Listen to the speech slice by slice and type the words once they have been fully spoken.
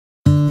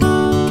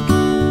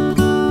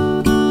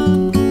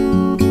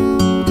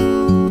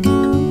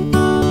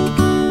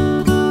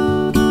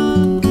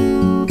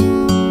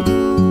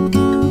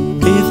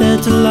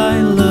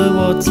Delilah,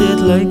 what's it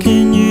like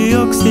in New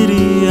York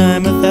City?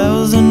 I'm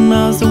 1,000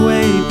 miles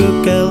away,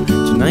 but girl,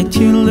 tonight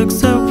you look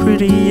so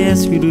pretty,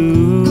 yes you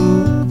do.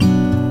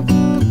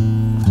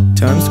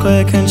 Times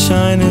Square can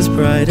shine as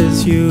bright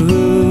as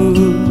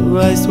you,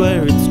 I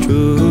swear it's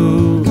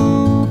true.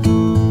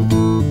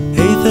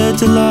 Hey there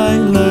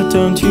Delilah,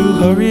 don't you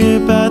hurry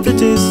about the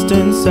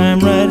distance, I'm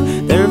right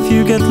there if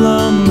you get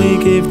lonely.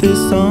 Give this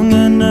song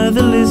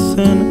another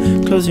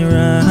listen, close your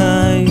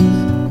eyes.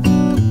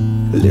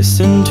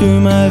 Listen to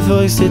my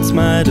voice, it's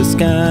my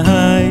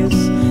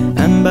disguise.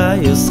 I'm by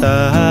your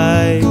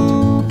side.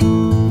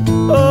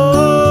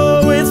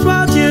 Oh, it's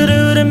what you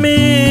do to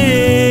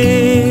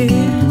me.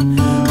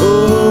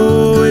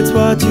 Oh, it's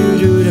what you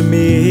do to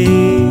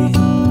me.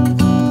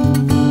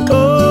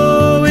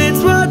 Oh,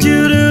 it's what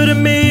you do to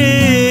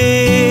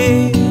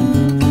me.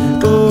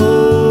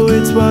 Oh,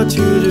 it's what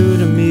you do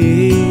to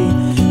me.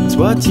 It's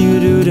what you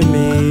do to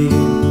me.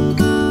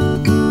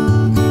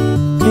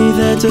 Hey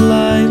there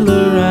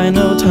Delilah, I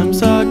know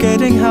times are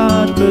getting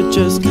hard, but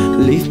just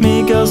leave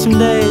me go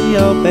someday.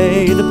 I'll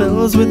pay the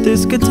bills with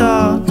this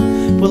guitar.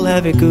 We'll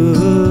have it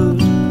good.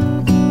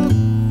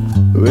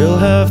 We'll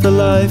have the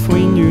life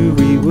we knew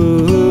we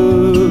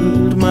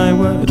would. My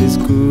word is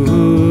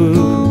good.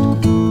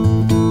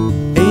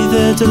 Hey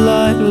there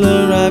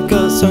Delilah, I've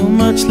got so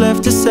much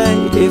left to say.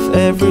 If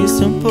every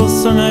simple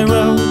song I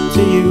wrote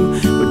to you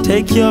would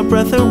take your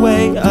breath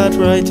away, I'd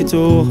write it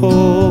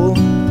all.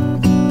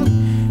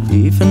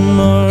 Even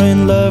more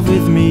in love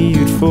with me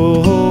you'd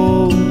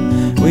fall.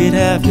 We'd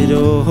have it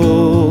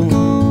all.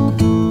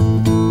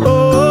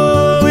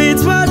 Oh,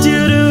 it's what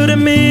you do to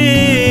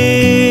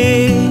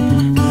me.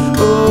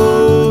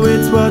 Oh,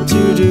 it's what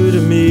you do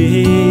to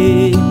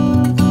me.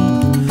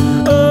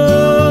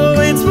 Oh,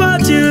 it's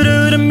what you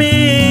do to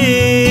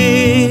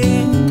me.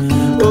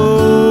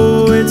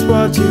 Oh, it's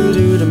what you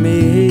do to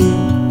me.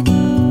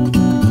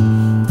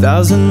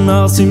 1,000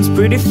 miles seems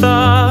pretty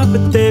far,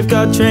 but they've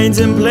got trains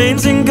and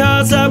planes and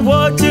cars I'd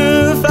walk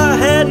to if I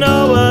had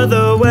no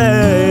other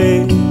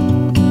way.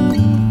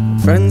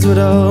 Friends would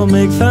all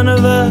make fun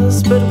of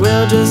us, but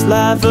we'll just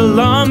laugh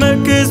along,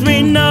 because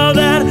we know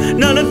that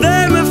none of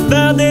them have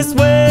felt this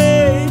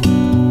way.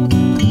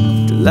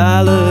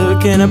 Delilah,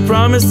 can I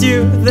promise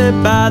you that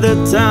by the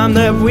time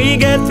that we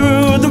get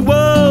through, the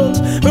world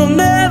will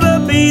never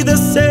be the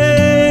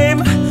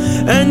same,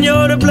 and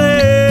you're to blame.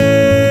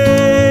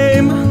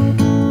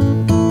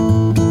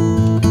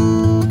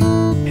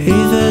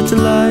 Hey there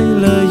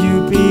Delilah,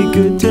 you be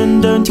good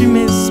and don't you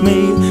miss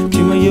me.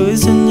 2 more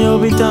years and you'll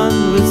be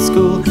done with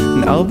school,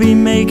 and I'll be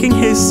making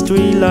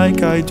history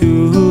like I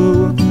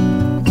do.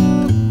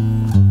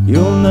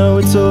 You'll know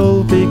it's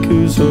all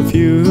because of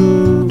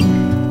you.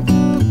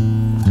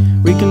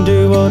 We can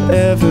do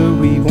whatever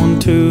we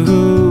want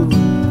to.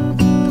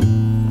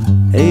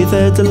 Hey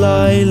there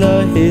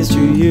Delilah, here's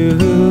to you.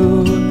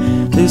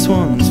 This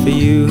one's for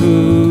you.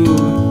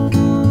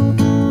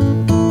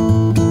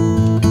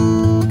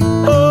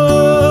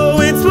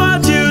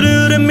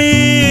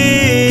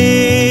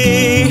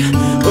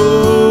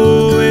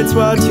 It's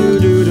what you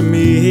do to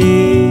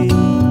me.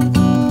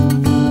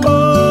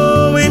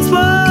 Oh, it's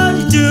what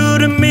you do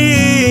to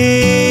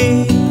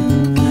me.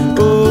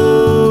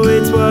 Oh,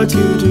 it's what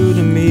you do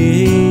to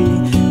me.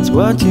 It's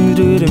what you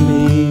do to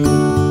me.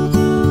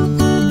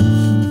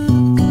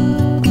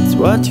 It's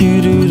what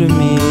you do to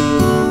me.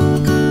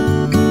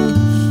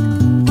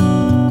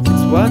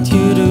 It's what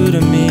you do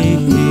to me.